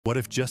What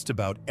if just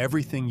about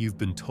everything you've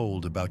been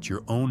told about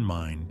your own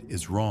mind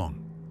is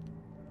wrong?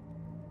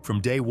 From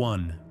day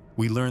one,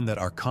 we learn that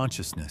our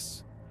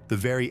consciousness, the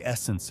very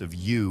essence of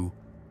you,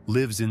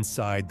 lives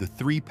inside the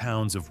 3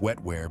 pounds of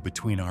wetware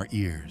between our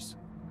ears.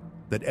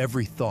 That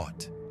every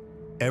thought,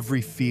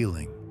 every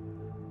feeling,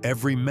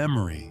 every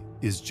memory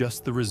is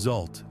just the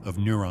result of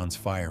neurons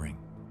firing.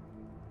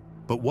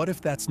 But what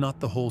if that's not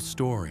the whole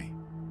story?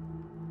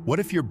 What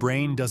if your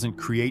brain doesn't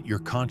create your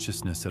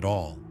consciousness at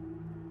all,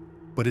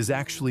 but is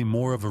actually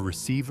more of a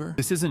receiver?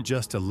 This isn't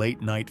just a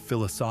late-night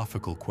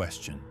philosophical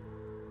question.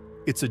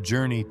 It's a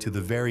journey to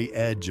the very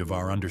edge of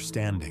our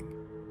understanding,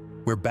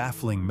 where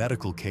baffling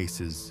medical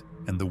cases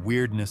and the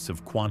weirdness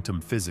of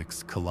quantum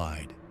physics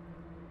collide.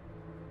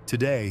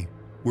 Today,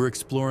 we're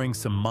exploring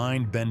some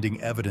mind-bending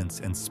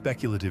evidence and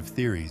speculative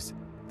theories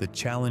that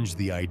challenge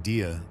the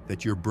idea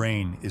that your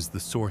brain is the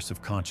source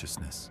of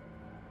consciousness.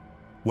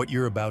 What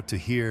you're about to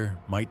hear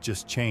might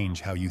just change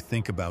how you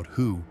think about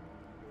who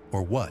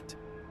or what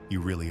you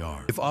really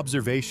are. If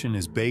observation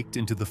is baked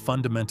into the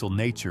fundamental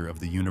nature of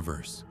the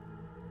universe,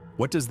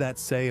 what does that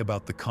say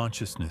about the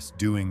consciousness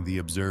doing the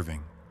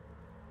observing?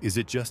 Is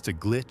it just a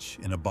glitch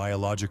in a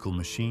biological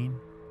machine,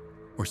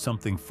 or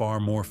something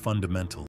far more fundamental?